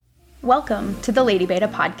Welcome to the Lady Beta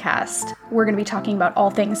podcast. We're going to be talking about all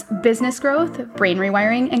things business growth, brain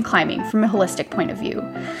rewiring, and climbing from a holistic point of view.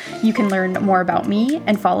 You can learn more about me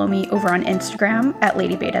and follow me over on Instagram at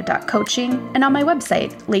ladybeta.coaching and on my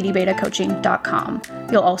website, ladybetacoaching.com.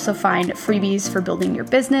 You'll also find freebies for building your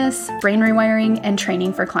business, brain rewiring, and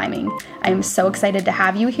training for climbing. I am so excited to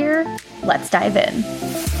have you here. Let's dive in.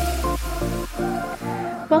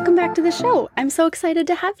 Welcome back to the show. I'm so excited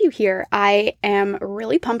to have you here. I am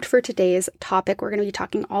really pumped for today's topic. We're going to be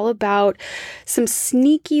talking all about some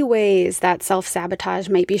sneaky ways that self-sabotage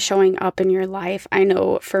might be showing up in your life. I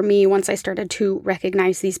know for me, once I started to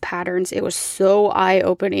recognize these patterns, it was so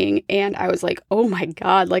eye-opening and I was like, oh my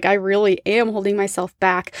God, like I really am holding myself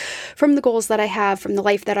back from the goals that I have, from the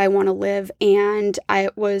life that I want to live. And I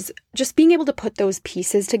was just being able to put those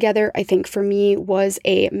pieces together, I think for me was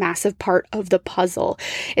a massive part of the puzzle.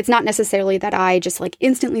 It's not necessarily that I just like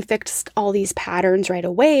instantly fixed all these patterns right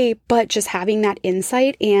away, but just having that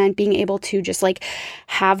insight and being able to just like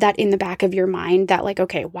have that in the back of your mind that like,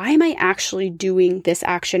 okay, why am I actually doing this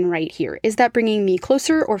action right here? Is that bringing me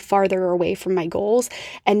closer or farther away from my goals?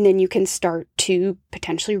 And then you can start to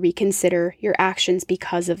potentially reconsider your actions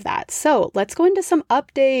because of that. So let's go into some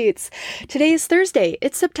updates. Today is Thursday.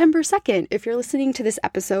 It's September 2nd. If you're listening to this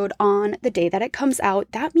episode on the day that it comes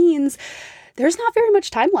out, that means there's not very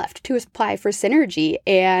much time left to apply for Synergy.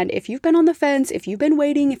 And if you've been on the fence, if you've been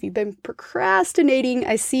waiting, if you've been procrastinating,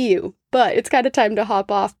 I see you. But it's kind of time to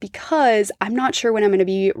hop off because I'm not sure when I'm going to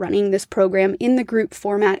be running this program in the group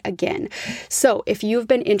format again. So if you've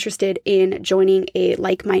been interested in joining a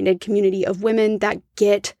like-minded community of women that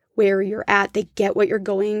get where you're at, they get what you're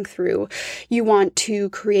going through. You want to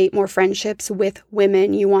create more friendships with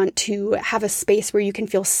women. You want to have a space where you can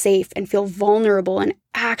feel safe and feel vulnerable and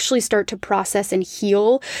actually start to process and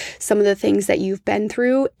heal some of the things that you've been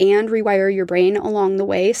through and rewire your brain along the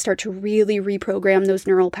way, start to really reprogram those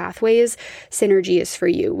neural pathways. Synergy is for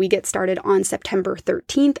you. We get started on September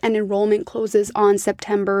 13th and enrollment closes on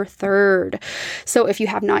September 3rd. So if you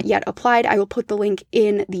have not yet applied, I will put the link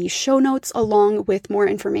in the show notes along with more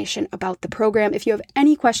information about the program. If you have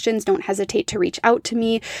any questions, don't hesitate to reach out to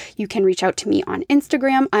me. You can reach out to me on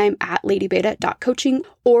Instagram. I'm at ladybeta.coaching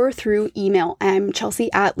or through email. I'm Chelsea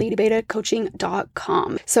at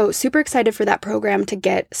ladybetacoaching.com. So super excited for that program to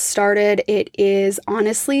get started. It is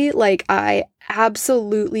honestly like I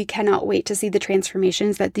absolutely cannot wait to see the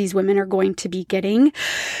transformations that these women are going to be getting.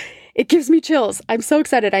 It gives me chills. I'm so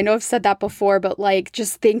excited. I know I've said that before, but like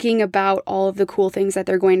just thinking about all of the cool things that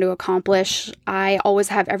they're going to accomplish. I always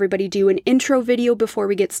have everybody do an intro video before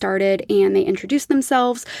we get started and they introduce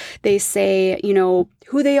themselves. They say,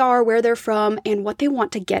 who they are, where they're from, and what they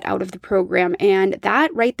want to get out of the program. And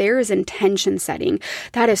that right there is intention setting.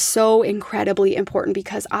 That is so incredibly important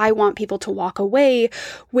because I want people to walk away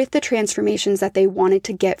with the transformations that they wanted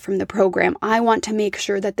to get from the program. I want to make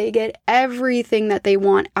sure that they get everything that they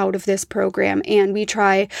want out of this program. And we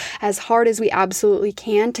try as hard as we absolutely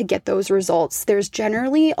can to get those results. There's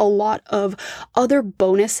generally a lot of other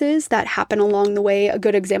bonuses that happen along the way. A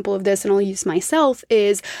good example of this, and I'll use myself,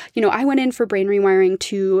 is, I went in for brain rewiring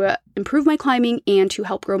to improve my climbing and to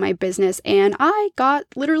help grow my business. And I got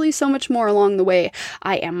literally so much more along the way.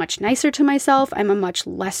 I am much nicer to myself. I'm a much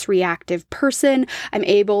less reactive person. I'm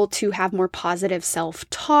able to have more positive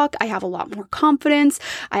self-talk. I have a lot more confidence.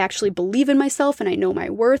 I actually believe in myself and I know my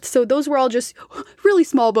worth. So those were all just really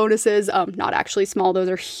small bonuses. Not actually small. Those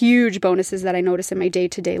are huge bonuses that I notice in my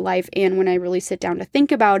day-to-day life. And when I really sit down to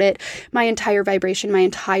think about it, my entire vibration, my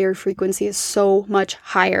entire frequency is so much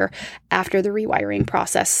higher after the rewiring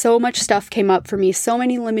process. So much stuff came up for me, so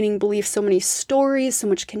many limiting beliefs, so many stories, so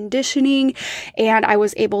much conditioning, and I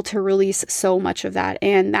was able to release so much of that.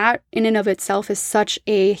 And that in and of itself is such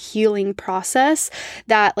a healing process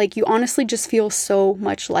that like you honestly just feel so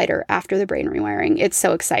much lighter after the brain rewiring. It's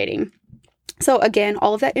so exciting. So again,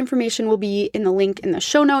 all of that information will be in the link in the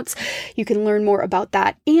show notes. You can learn more about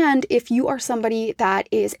that. And if you are somebody that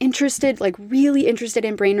is interested, like really interested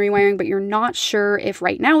in brain rewiring, but you're not sure if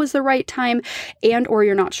right now is the right time and or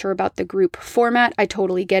you're not sure about the group format, I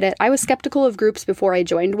totally get it. I was skeptical of groups before I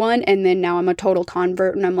joined one, and then now I'm a total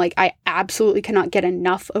convert and I'm like, I absolutely cannot get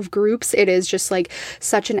enough of groups. It is just like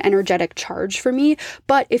such an energetic charge for me.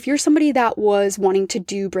 But if you're somebody that was wanting to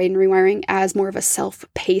do brain rewiring as more of a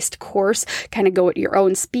self-paced course, kind of go at your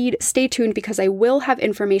own speed. Stay tuned because I will have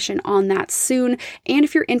information on that soon. And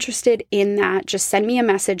if you're interested in that, just send me a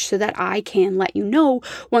message so that I can let you know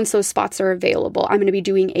once those spots are available. I'm going to be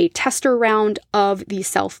doing a tester round of the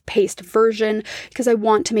self-paced version because I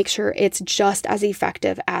want to make sure it's just as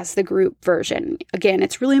effective as the group version. Again,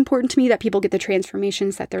 it's really important to me that people get the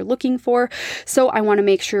transformations that they're looking for. So I want to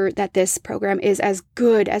make sure that this program is as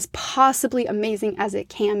good, as possibly amazing as it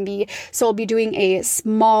can be. So I'll be doing a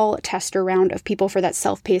small tester round of people for that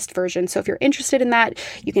self-paced version. So if you're interested in that,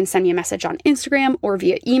 you can send me a message on Instagram or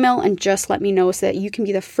via email and just let me know so that you can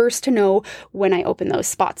be the first to know when I open those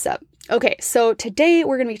spots up. Okay, so today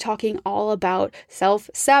we're going to be talking all about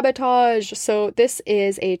self-sabotage. So this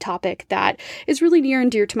is a topic that is really near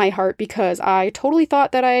and dear to my heart because I totally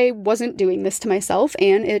thought that I wasn't doing this to myself,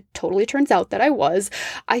 and it totally turns out that I was.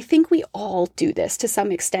 I think we all do this to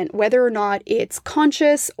some extent, whether or not it's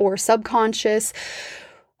conscious or subconscious.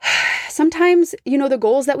 Sometimes, the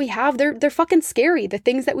goals that we have, they're fucking scary. The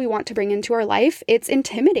things that we want to bring into our life, it's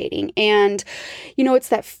intimidating. And, it's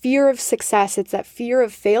that fear of success. It's that fear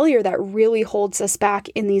of failure that really holds us back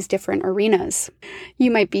in these different arenas. You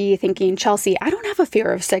might be thinking, Chelsea, I don't have a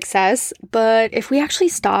fear of success. But if we actually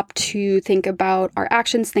stop to think about our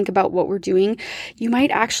actions, think about what we're doing, you might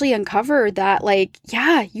actually uncover that,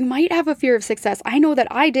 you might have a fear of success. I know that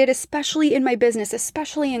I did, especially in my business,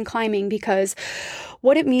 especially in climbing, because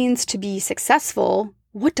what it means to be successful,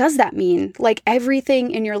 what does that mean?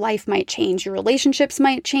 Everything in your life might change. Your relationships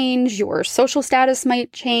might change. Your social status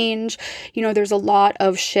might change. There's a lot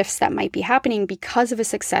of shifts that might be happening because of a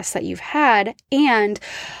success that you've had. And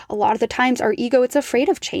a lot of the times our ego, it's afraid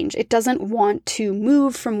of change. It doesn't want to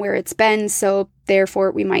move from where it's been. So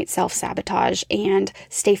therefore, we might self-sabotage and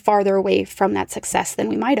stay farther away from that success than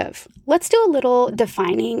we might have. Let's do a little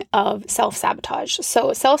defining of self-sabotage.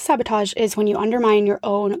 So self-sabotage is when you undermine your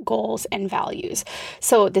own goals and values.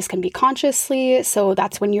 So this can be consciously. So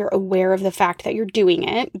that's when you're aware of the fact that you're doing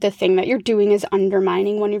it. The thing that you're doing is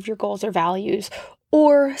undermining one of your goals or values.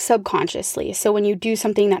 Or subconsciously. So when you do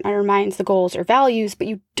something that undermines the goals or values, but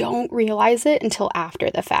you don't realize it until after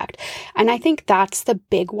the fact. And I think that's the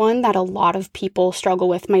big one that a lot of people struggle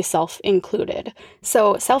with, myself included.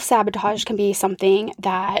 So self-sabotage can be something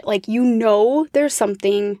that, there's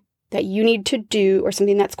something that you need to do or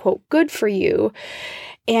something that's, quote, good for you,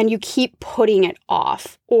 and you keep putting it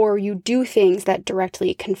off, or you do things that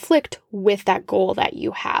directly conflict with that goal that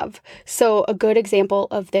you have. So a good example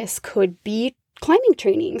of this could be climbing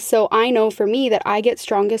training. So I know for me that I get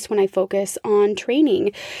strongest when I focus on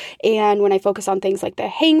training and when I focus on things like the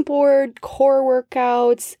hangboard, core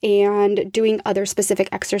workouts, and doing other specific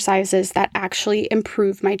exercises that actually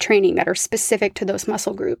improve my training that are specific to those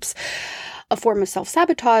muscle groups. A form of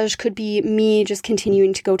self-sabotage could be me just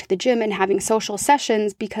continuing to go to the gym and having social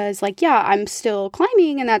sessions because I'm still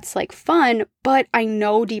climbing and that's fun, but I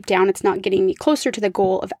know deep down it's not getting me closer to the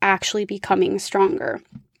goal of actually becoming stronger.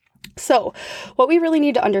 So what we really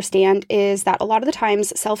need to understand is that a lot of the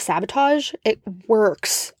times self-sabotage, it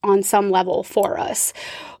works on some level for us,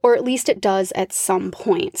 or at least it does at some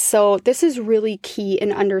point. So this is really key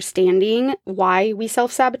in understanding why we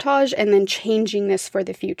self-sabotage and then changing this for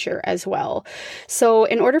the future as well. So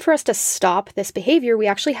in order for us to stop this behavior, we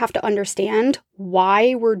actually have to understand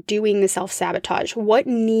why we're doing the self-sabotage. What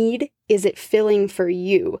need is it filling for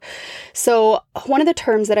you? So one of the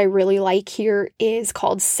terms that I really like here is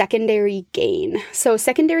called secondary gain. So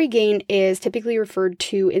secondary gain is typically referred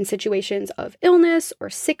to in situations of illness or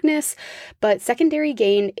sickness, but secondary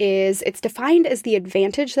gain it's defined as the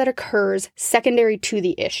advantage that occurs secondary to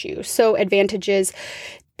the issue. So advantages,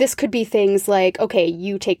 this could be things like, okay,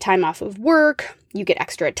 you take time off of work, you get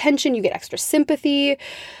extra attention, you get extra sympathy.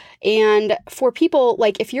 And for people,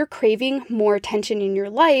 if you're craving more attention in your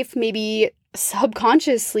life, maybe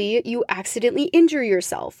subconsciously you accidentally injure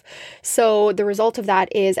yourself. So the result of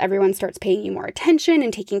that is everyone starts paying you more attention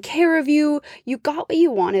and taking care of you. You got what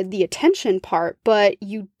you wanted, the attention part, but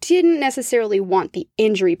you didn't necessarily want the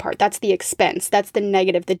injury part. That's the expense. That's the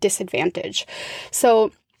negative, the disadvantage.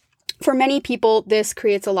 So for many people, this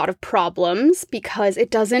creates a lot of problems because it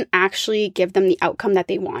doesn't actually give them the outcome that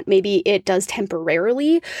they want. Maybe it does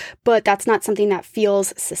temporarily, but that's not something that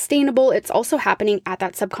feels sustainable. It's also happening at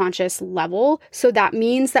that subconscious level. So that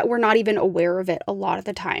means that we're not even aware of it a lot of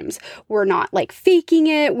the times. We're not faking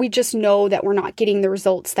it. We just know that we're not getting the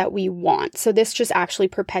results that we want. So this just actually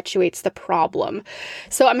perpetuates the problem.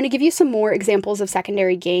 So I'm going to give you some more examples of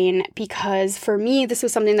secondary gain because for me, this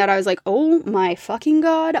was something that I was oh my fucking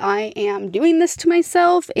God, I I am doing this to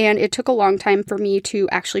myself. And it took a long time for me to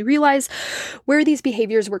actually realize where these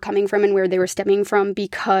behaviors were coming from and where they were stemming from,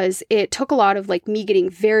 because it took a lot of like me getting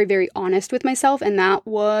very, very honest with myself. And that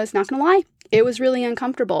was, not gonna lie, it was really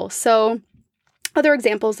uncomfortable. So other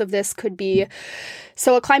examples of this could be,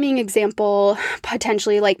 so a climbing example,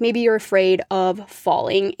 potentially like maybe you're afraid of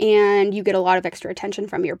falling and you get a lot of extra attention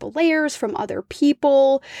from your belayers, from other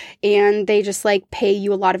people, and they just like pay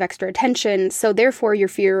you a lot of extra attention. So therefore your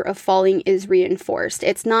fear of falling is reinforced.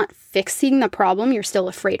 It's not fixing the problem. You're still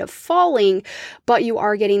afraid of falling, but you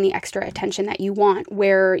are getting the extra attention that you want,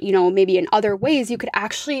 where, you know, maybe in other ways you could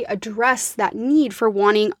actually address that need for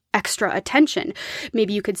wanting extra attention.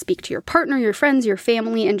 Maybe you could speak to your partner, your friends, your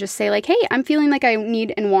family, and just say like, hey, I'm feeling like I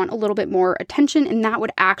need and want a little bit more attention, and that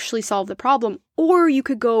would actually solve the problem. Or you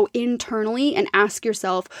could go internally and ask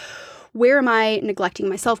yourself, where am I neglecting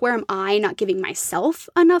myself? Where am I not giving myself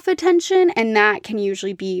enough attention? And that can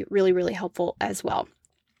usually be really, really helpful as well.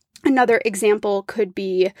 Another example could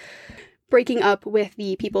be breaking up with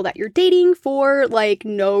the people that you're dating for like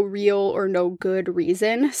no real or no good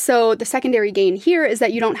reason. So the secondary gain here is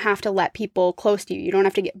that you don't have to let people close to you. You don't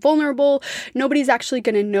have to get vulnerable. Nobody's actually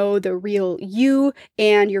going to know the real you,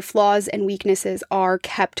 and your flaws and weaknesses are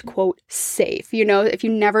kept, quote, safe. You know, if you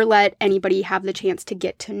never let anybody have the chance to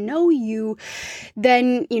get to know you,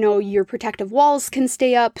 then, you know, your protective walls can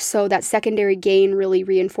stay up. So that secondary gain really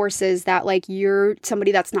reinforces that like you're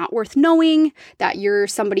somebody that's not worth knowing, that you're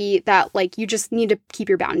somebody that like you just need to keep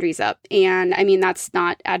your boundaries up. And I mean, that's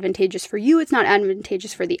not advantageous for you. It's not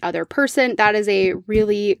advantageous for the other person. That is a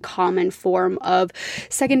really common form of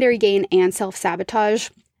secondary gain and self-sabotage.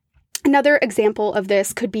 Another example of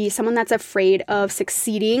this could be someone that's afraid of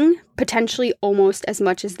succeeding, potentially almost as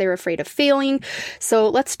much as they're afraid of failing. So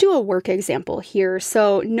let's do a work example here.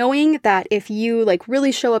 So knowing that if you like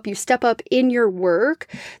really show up, you step up in your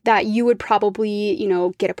work, that you would probably, you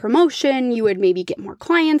know, get a promotion, you would maybe get more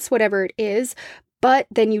clients, whatever it is. But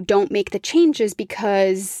then you don't make the changes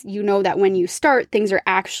because you know that when you start, things are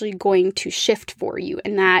actually going to shift for you,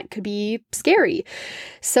 and that could be scary.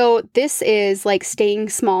 So this is like staying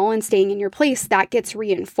small and staying in your place. That gets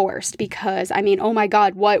reinforced because, I mean, oh my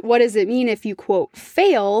God, what does it mean if you, quote,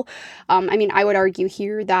 fail? I mean, I would argue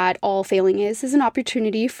here that all failing is an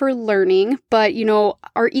opportunity for learning, but, you know,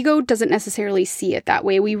 our ego doesn't necessarily see it that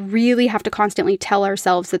way. We really have to constantly tell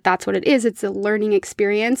ourselves that that's what it is. It's a learning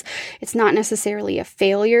experience. It's not necessarily a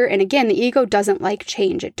failure. And again, the ego doesn't like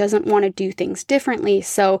change. It doesn't want to do things differently.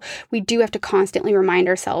 So we do have to constantly remind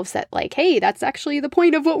ourselves that like, hey, that's actually the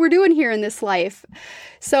point of what we're doing here in this life.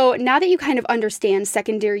 So now that you kind of understand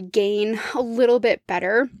secondary gain a little bit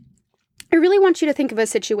better, I really want you to think of a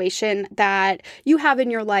situation that you have in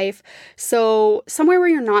your life. So somewhere where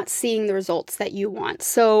you're not seeing the results that you want.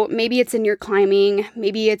 So maybe it's in your climbing,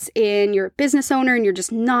 maybe it's in your business owner and you're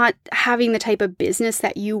just not having the type of business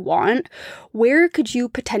that you want. Where could you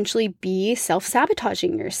potentially be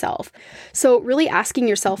self-sabotaging yourself? So really asking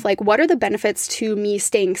yourself, like, what are the benefits to me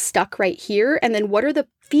staying stuck right here? And then what are the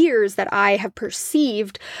fears that I have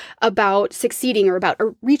perceived about succeeding or about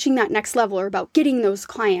reaching that next level or about getting those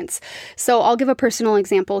clients? So I'll give a personal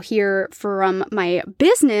example here from my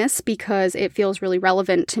business because it feels really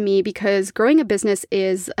relevant to me, because growing a business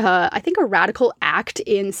is, I think, a radical act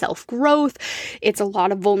in self-growth. It's a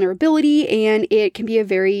lot of vulnerability and it can be a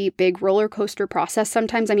very big roller coaster process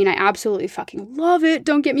sometimes. I mean, I absolutely fucking love it.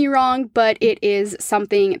 Don't get me wrong, but it is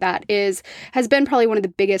something that has been probably one of the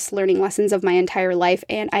biggest learning lessons of my entire life,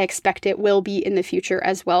 and I expect it will be in the future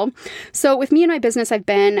as well. So with me and my business, I've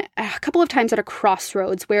been a couple of times at a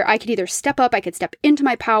crossroads where I could either step up, I could step into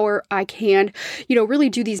my power, I can, really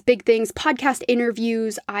do these big things, podcast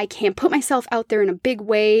interviews, I can put myself out there in a big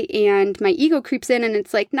way, and my ego creeps in and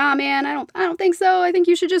it's like, nah, man, I don't think so. I think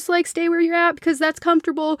you should just like stay where you're at because that's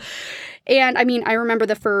comfortable. And I mean, I remember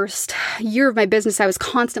the first year of my business, I was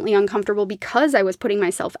constantly uncomfortable because I was putting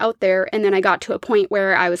myself out there. And then I got to a point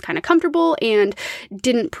where I was kind of comfortable and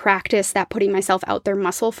didn't practice that putting myself out there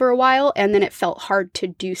muscle for a while. And then it felt hard to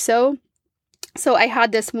do so. So I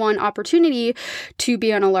had this one opportunity to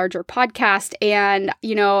be on a larger podcast, and,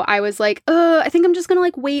 I was like, I think I'm just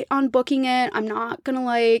going to wait on booking it. I'm not going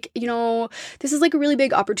to this is a really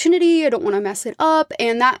big opportunity. I don't want to mess it up.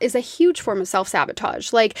 And that is a huge form of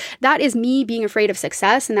self-sabotage. That is me being afraid of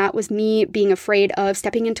success. And that was me being afraid of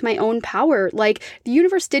stepping into my own power. The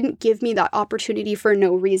universe didn't give me that opportunity for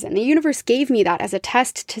no reason. The universe gave me that as a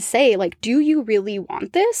test to say, do you really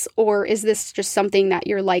want this? Or is this just something that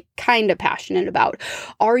you're kind of passionate confident about?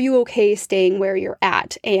 Are you okay staying where you're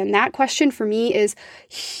at? And that question for me is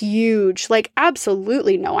huge. Like,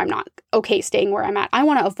 absolutely no, I'm not okay staying where I'm at. I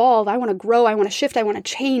want to evolve. I want to grow. I want to shift. I want to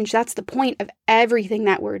change. That's the point of everything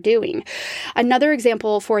that we're doing. Another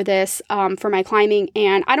example for this, for my climbing,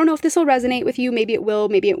 and I don't know if this will resonate with you. Maybe it will,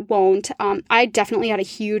 maybe it won't. I definitely had a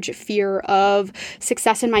huge fear of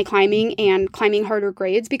success in my climbing and climbing harder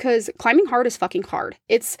grades, because climbing hard is fucking hard.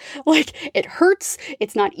 It's like, it hurts.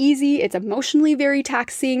 It's not easy. It's emotionally very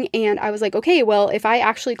taxing. And I was like, okay, well, if I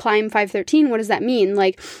actually climb 513, what does that mean?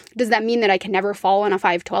 Like, does that mean that I can never fall on a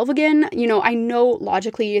 512 again? You know, I know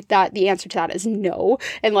logically that the answer to that is no.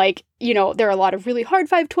 And like, you know, there are a lot of really hard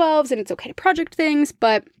 512s and it's okay to project things,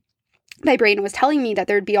 but my brain was telling me that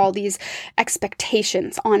there'd be all these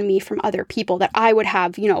expectations on me from other people, that I would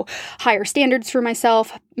have, you know, higher standards for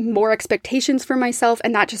myself, more expectations for myself,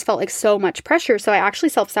 and that just felt like so much pressure. So I actually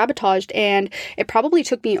self-sabotaged, and it probably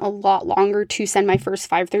took me a lot longer to send my first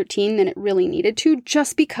 513 than it really needed to,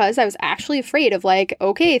 just because I was actually afraid of like,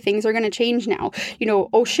 okay, things are going to change now. You know,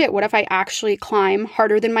 oh shit, what if I actually climb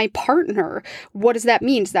harder than my partner? What does that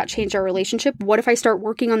mean? Does that change our relationship? What if I start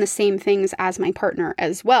working on the same things as my partner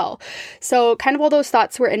as well? So kind of all those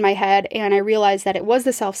thoughts were in my head, and I realized that it was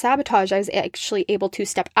the self-sabotage. I was actually able to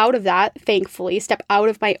step out of that, thankfully, step out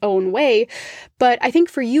of my own way. But I think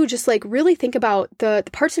for you, just like really think about the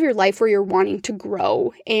parts of your life where you're wanting to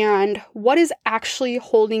grow and what is actually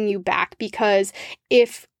holding you back. Because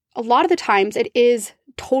if a lot of the times it is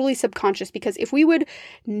totally subconscious, because if we would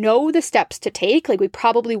know the steps to take, like we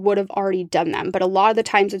probably would have already done them. But a lot of the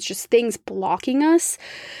times it's just things blocking us.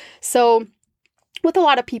 So with a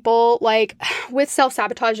lot of people, like with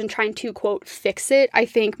self-sabotage and trying to, quote, fix it, I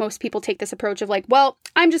think most people take this approach of like, well,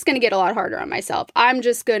 I'm just going to get a lot harder on myself. I'm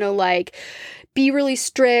just going to like be really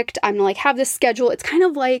strict. I'm gonna like have this schedule. It's kind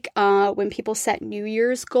of like when people set New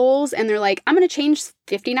Year's goals and they're like, I'm going to change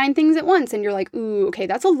 59 things at once. And you're like, ooh, okay,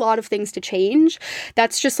 that's a lot of things to change.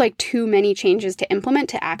 That's just like too many changes to implement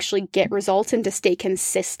to actually get results and to stay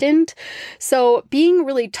consistent. So being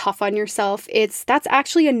really tough on yourself, that's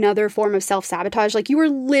actually another form of self-sabotage. Like you are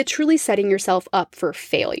literally setting yourself up for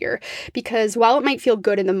failure, because while it might feel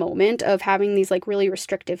good in the moment of having these like really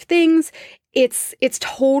restrictive things, it's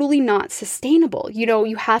totally not sustainable. You know,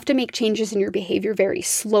 you have to make changes in your behavior very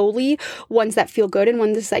slowly, ones that feel good and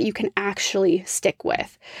ones that you can actually stick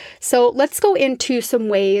with. So let's go into some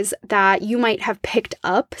ways that you might have picked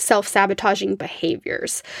up self-sabotaging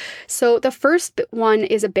behaviors. So the first one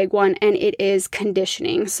is a big one, and it is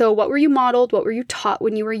conditioning. So what were you modeled? What were you taught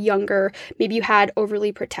when you were younger? Maybe you had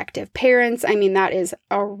overly protective parents. I mean, that is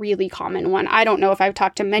a really common one. I don't know if I've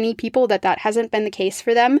talked to many people that hasn't been the case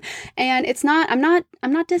for them. And I'm not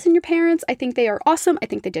dissing your parents. I think they are awesome. I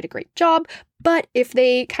think they did a great job. But if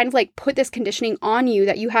they kind of like put this conditioning on you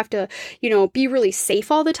that you have to, you know, be really safe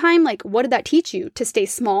all the time, like what did that teach you? To stay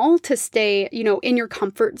small, to stay, you know, in your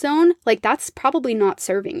comfort zone? Like that's probably not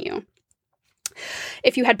serving you.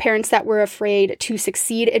 If you had parents that were afraid to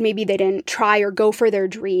succeed and maybe they didn't try or go for their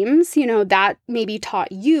dreams, you know, that maybe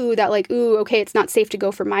taught you that like, ooh, okay, it's not safe to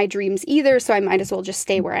go for my dreams either, so I might as well just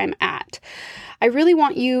stay where I'm at. I really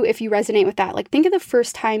want you, if you resonate with that, like think of the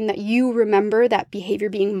first time that you remember that behavior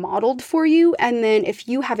being modeled for you. And then if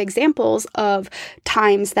you have examples of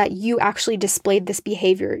times that you actually displayed this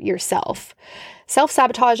behavior yourself.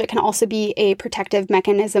 Self-sabotage, it can also be a protective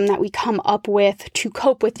mechanism that we come up with to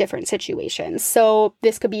cope with different situations. So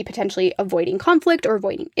this could be potentially avoiding conflict or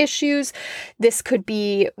avoiding issues. This could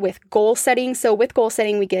be with goal setting. So with goal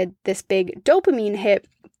setting, we get this big dopamine hit,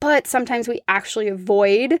 but sometimes we actually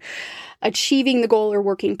avoid achieving the goal or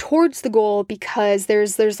working towards the goal because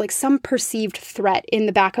there's like some perceived threat in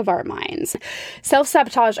the back of our minds.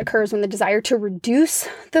 Self-sabotage occurs when the desire to reduce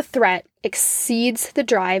the threat exceeds the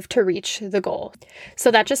drive to reach the goal.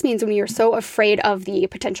 So that just means when you're so afraid of the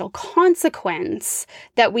potential consequence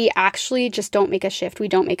that we actually just don't make a shift, we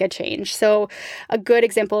don't make a change. So a good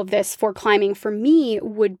example of this for climbing for me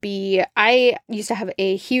would be, I used to have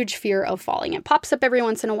a huge fear of falling. It pops up every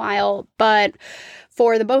once in a while, but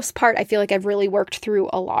for the most part, I feel like I've really worked through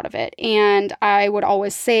a lot of it. And I would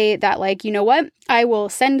always say that, like, you know what? I will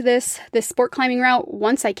send this sport climbing route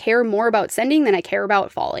once I care more about sending than I care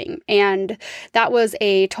about falling. And that was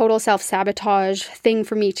a total self-sabotage thing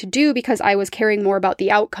for me to do because I was caring more about the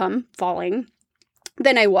outcome, falling,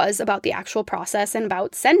 than I was about the actual process and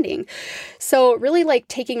about sending. So really like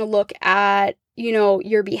taking a look at,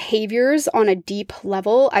 your behaviors on a deep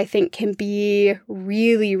level, I think can be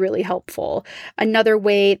really, really helpful. Another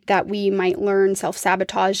way that we might learn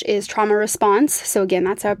self-sabotage is trauma response. So again,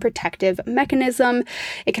 that's a protective mechanism.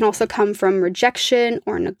 It can also come from rejection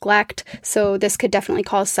or neglect. So this could definitely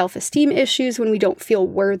cause self-esteem issues when we don't feel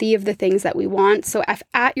worthy of the things that we want. So if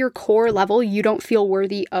at your core level, you don't feel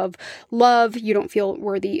worthy of love, you don't feel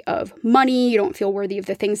worthy of money, you don't feel worthy of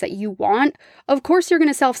the things that you want, of course you're going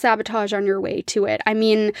to self-sabotage on your way to it. I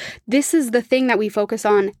mean, this is the thing that we focus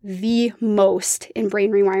on the most in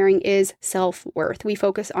brain rewiring is self-worth. We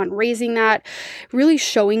focus on raising that, really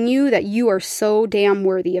showing you that you are so damn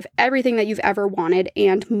worthy of everything that you've ever wanted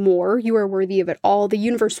and more. You are worthy of it all. The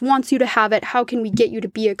universe wants you to have it. How can we get you to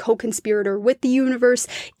be a co-conspirator with the universe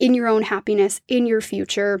in your own happiness, in your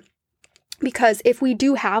future? Because if we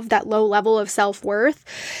do have that low level of self-worth,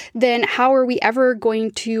 then how are we ever going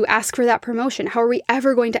to ask for that promotion? How are we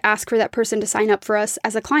ever going to ask for that person to sign up for us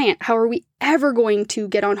as a client? How are we ever going to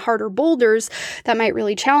get on harder boulders that might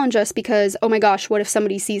really challenge us because, oh my gosh, what if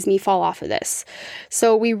somebody sees me fall off of this?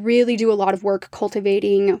 So we really do a lot of work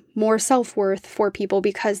cultivating more self-worth for people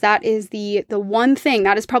because that is the one thing,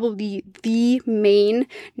 that is probably the main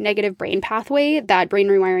negative brain pathway that brain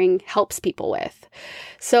rewiring helps people with.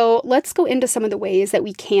 So let's go into some of the ways that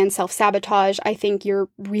we can self-sabotage. I think you're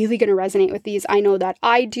really going to resonate with these. I know that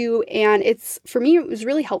I do. And for me, it was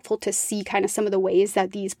really helpful to see kind of some of the ways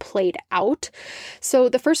that these played out. So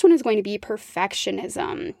the first one is going to be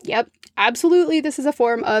perfectionism. Yep, absolutely. This is a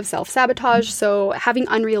form of self-sabotage. So having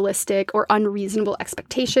unrealistic or unreasonable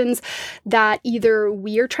expectations that either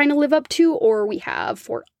we are trying to live up to or we have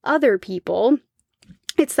for other people.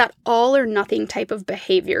 It's that all or nothing type of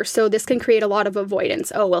behavior. So this can create a lot of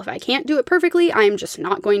avoidance. Oh, well, if I can't do it perfectly, I'm just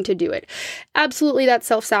not going to do it. Absolutely, that's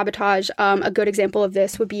self-sabotage. A good example of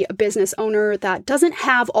this would be a business owner that doesn't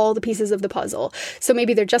have all the pieces of the puzzle. So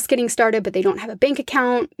maybe they're just getting started, but they don't have a bank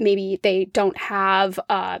account. Maybe they don't have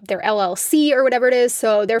their LLC or whatever it is.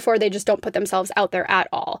 So therefore, they just don't put themselves out there at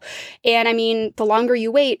all. And I mean, the longer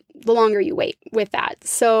you wait with that.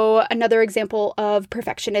 So another example of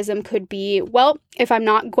perfectionism could be, well, if I'm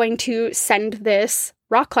not going to send this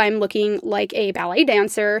rock climb looking like a ballet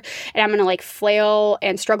dancer and I'm going to like flail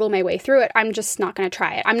and struggle my way through it, I'm just not going to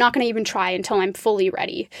try it. I'm not going to even try until I'm fully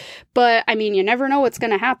ready. But I mean, you never know what's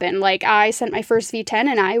going to happen. Like I sent my first V10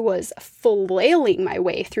 and I was flailing my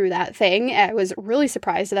way through that thing. I was really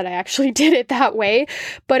surprised that I actually did it that way.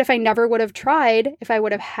 But if I never would have tried, if I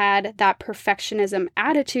would have had that perfectionism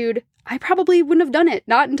attitude, I probably wouldn't have done it.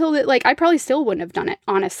 Not until I probably still wouldn't have done it,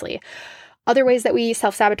 honestly. Other ways that we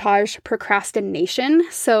self-sabotage, procrastination.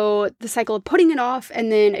 So the cycle of putting it off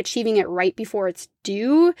and then achieving it right before it's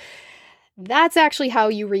due. That's actually how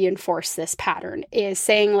you reinforce this pattern, is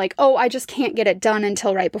saying like, oh, I just can't get it done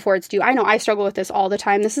until right before it's due. I know I struggle with this all the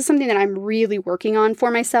time. This is something that I'm really working on for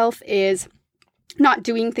myself, is not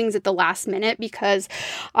doing things at the last minute, because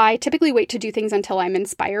I typically wait to do things until I'm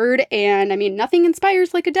inspired. And I mean, nothing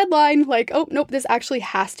inspires like a deadline. Like, oh, nope, this actually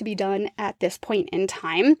has to be done at this point in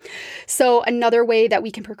time. So another way that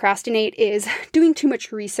we can procrastinate is doing too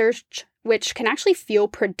much research, which can actually feel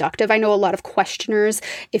productive. I know a lot of questioners,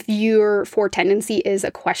 if your for tendency is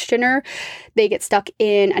a questioner, they get stuck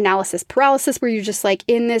in analysis paralysis, where you're just like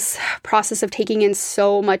in this process of taking in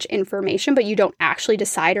so much information, but you don't actually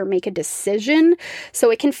decide or make a decision.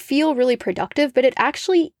 So it can feel really productive, but it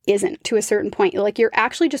actually isn't to a certain point. Like you're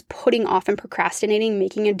actually just putting off and procrastinating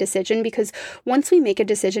making a decision, because once we make a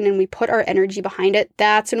decision and we put our energy behind it,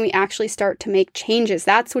 that's when we actually start to make changes.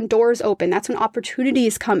 That's when doors open. That's when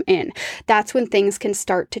opportunities come in. That's when things can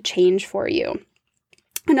start to change for you.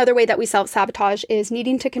 Another way that we self-sabotage is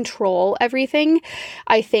needing to control everything.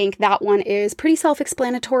 I think that one is pretty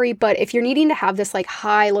self-explanatory, but if you're needing to have this like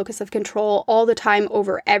high locus of control all the time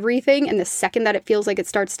over everything, and the second that it feels like it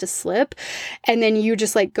starts to slip, and then you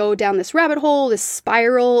just like go down this rabbit hole, this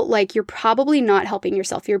spiral, like you're probably not helping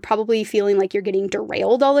yourself. You're probably feeling like you're getting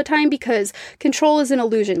derailed all the time, because control is an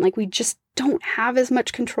illusion. Like we just don't have as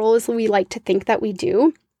much control as we like to think that we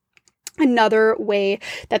do. Another way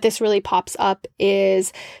that this really pops up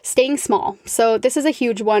is staying small. So this is a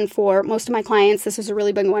huge one for most of my clients. This is a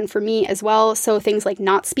really big one for me as well. So things like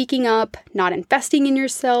not speaking up, not investing in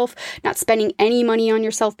yourself, not spending any money on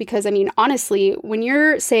yourself. Because I mean, honestly, when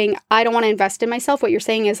you're saying, I don't want to invest in myself, what you're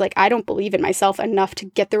saying is like, I don't believe in myself enough to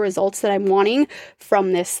get the results that I'm wanting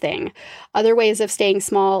from this thing. Other ways of staying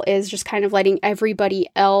small is just kind of letting everybody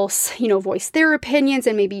else, voice their opinions.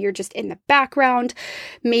 And maybe you're just in the background.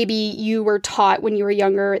 Maybe you were taught when you were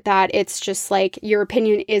younger that it's just like your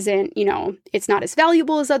opinion isn't, it's not as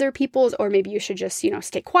valuable as other people's, or maybe you should just,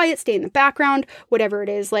 stay quiet, stay in the background, whatever it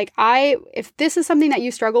is. Like if this is something that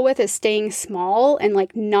you struggle with, is staying small and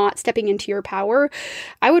like not stepping into your power,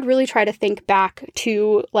 I would really try to think back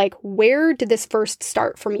to like, where did this first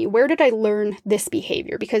start for me? Where did I learn this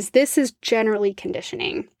behavior? Because this is generally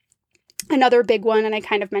conditioning. Another big one, and I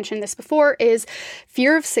kind of mentioned this before, is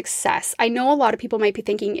fear of success. I know a lot of people might be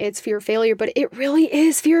thinking it's fear of failure, but it really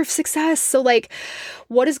is fear of success. So like,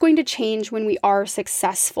 what is going to change when we are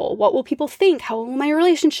successful? What will people think? How will my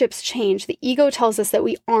relationships change? The ego tells us that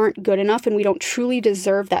we aren't good enough and we don't truly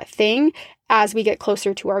deserve that thing as we get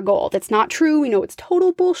closer to our goal. That's not true. We know it's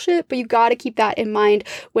total bullshit, but you got to keep that in mind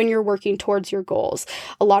when you're working towards your goals.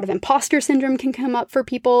 A lot of imposter syndrome can come up for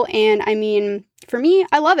people. And I mean, for me,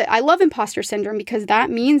 I love it. I love imposter syndrome because that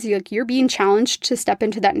means you're being challenged to step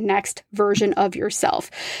into that next version of yourself.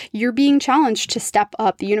 You're being challenged to step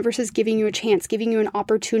up. The universe is giving you a chance, giving you an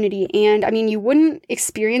opportunity. And I mean, you wouldn't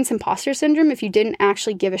experience imposter syndrome if you didn't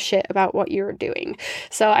actually give a shit about what you're doing.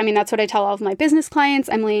 So, I mean, that's what I tell all of my business clients.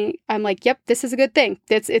 I'm like, yep, this is a good thing.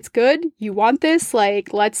 It's good. You want this.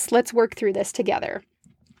 Like, let's work through this together.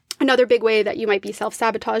 Another big way that you might be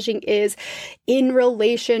self-sabotaging is in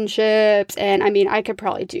relationships. And I mean, I could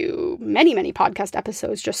probably do many, many podcast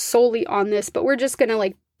episodes just solely on this, but we're just going to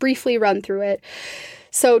like briefly run through it.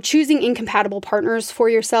 So choosing incompatible partners for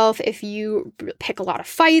yourself, if you pick a lot of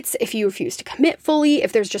fights, if you refuse to commit fully,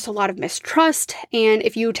 if there's just a lot of mistrust, and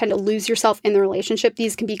if you tend to lose yourself in the relationship,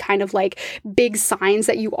 these can be kind of like big signs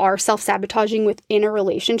that you are self-sabotaging within a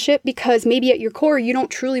relationship, because maybe at your core, you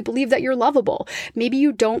don't truly believe that you're lovable. Maybe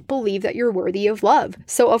you don't believe that you're worthy of love.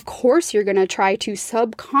 So of course, you're going to try to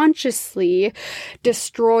subconsciously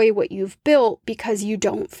destroy what you've built because you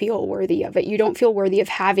don't feel worthy of it. You don't feel worthy of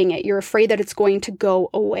having it. You're afraid that it's going to go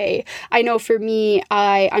away. I know for me,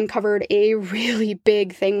 I uncovered a really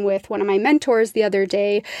big thing with one of my mentors the other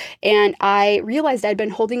day, and I realized I'd been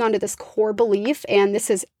holding on to this core belief, and this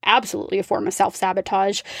is absolutely a form of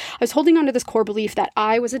self-sabotage. I was holding on to this core belief that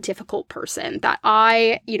I was a difficult person, that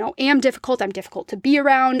I, am difficult. I'm difficult to be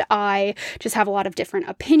around. I just have a lot of different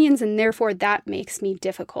opinions, and therefore that makes me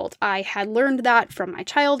difficult. I had learned that from my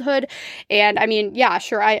childhood, and I mean, yeah,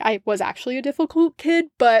 sure, I was actually a difficult kid,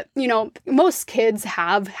 but, most kids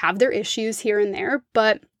have their issues here and there,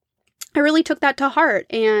 but I really took that to heart,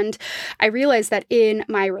 and I realized that in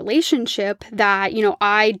my relationship that,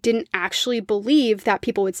 I didn't actually believe that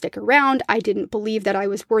people would stick around. I didn't believe that I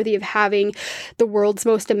was worthy of having the world's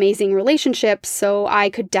most amazing relationship. So I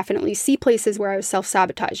could definitely see places where I was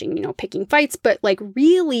self-sabotaging, picking fights, but like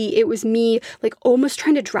really it was me like almost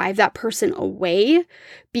trying to drive that person away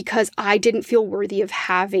because I didn't feel worthy of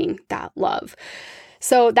having that love.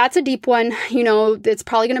 So that's a deep one. It's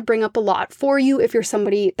probably going to bring up a lot for you if you're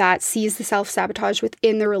somebody that sees the self-sabotage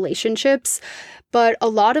within the relationships. But a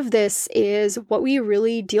lot of this is what we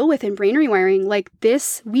really deal with in brain rewiring. Like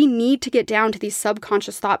this, we need to get down to these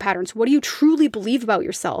subconscious thought patterns. What do you truly believe about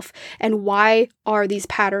yourself? And why are these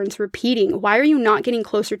patterns repeating? Why are you not getting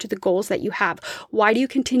closer to the goals that you have? Why do you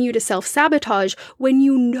continue to self-sabotage when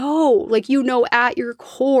you know at your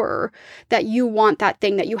core that you want that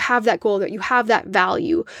thing, that you have that goal, that you have that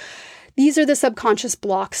value? These are the subconscious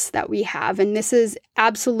blocks that we have. And this is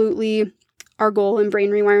absolutely our goal in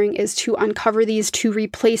brain rewiring, is to uncover these, to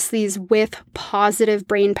replace these with positive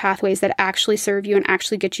brain pathways that actually serve you and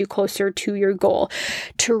actually get you closer to your goal,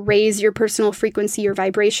 to raise your personal frequency, your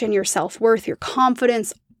vibration, your self-worth, your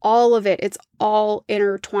confidence, all of it. It's all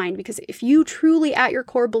intertwined, because if you truly at your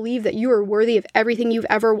core believe that you are worthy of everything you've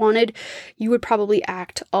ever wanted, you would probably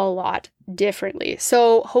act a lot differently.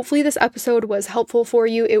 So hopefully this episode was helpful for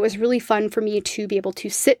you. It was really fun for me to be able to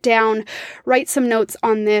sit down, write some notes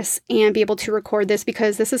on this, and be able to record this,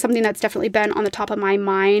 because this is something that's definitely been on the top of my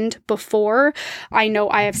mind before. I know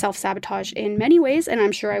I have self-sabotage in many ways, and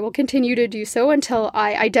I'm sure I will continue to do so until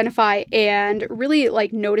I identify and really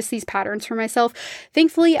notice these patterns for myself.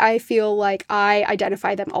 Thankfully, I feel like I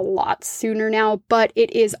identify them a lot sooner now, but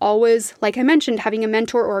it is always, like I mentioned, having a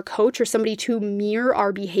mentor or a coach or somebody to mirror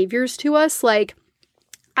our behaviors to us.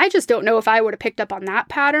 I just don't know if I would have picked up on that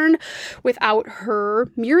pattern without her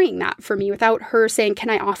mirroring that for me, without her saying, can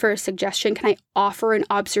I offer a suggestion? Can I offer an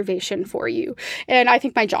observation for you? And I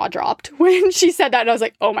think my jaw dropped when she said that. And I was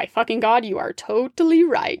like, oh my fucking God, you are totally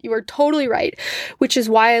right. You are totally right. Which is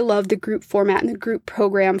why I love the group format and the group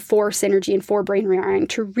program for Synergy and for brain rewiring,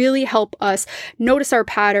 to really help us notice our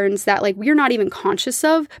patterns that we're not even conscious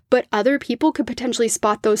of, but other people could potentially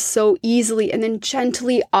spot those so easily, and then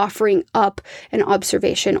gently offering up an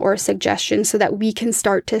observation information or suggestions so that we can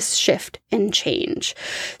start to shift and change.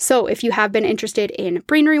 So if you have been interested in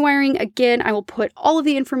brain rewiring, again, I will put all of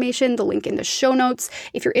the information, the link in the show notes.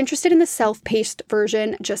 If you're interested in the self-paced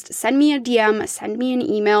version, just send me a DM, send me an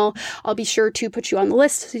email. I'll be sure to put you on the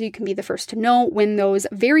list so you can be the first to know when those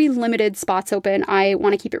very limited spots open. I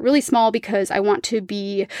want to keep it really small because I want to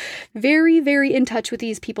be very, very in touch with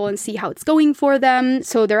these people and see how it's going for them.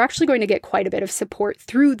 So they're actually going to get quite a bit of support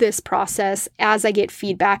through this process as I get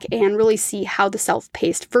feedback and really see how the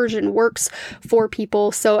self-paced version works for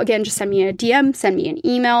people. So again, just send me a DM, send me an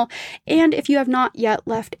email. And if you have not yet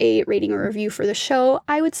left a rating or review for the show,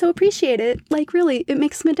 I would so appreciate it. Like really, it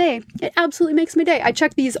makes my day. It absolutely makes my day. I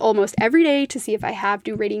check these almost every day to see if I have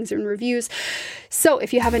new ratings and reviews. So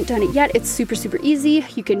if you haven't done it yet, it's super, super easy.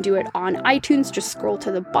 You can do it on iTunes. Just scroll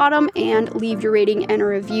to the bottom and leave your rating and a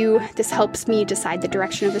review. This helps me decide the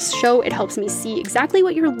direction of this show. It helps me see exactly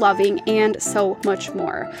what you're loving and so much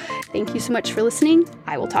more. Thank you so much for listening.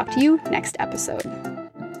 I will talk to you next episode.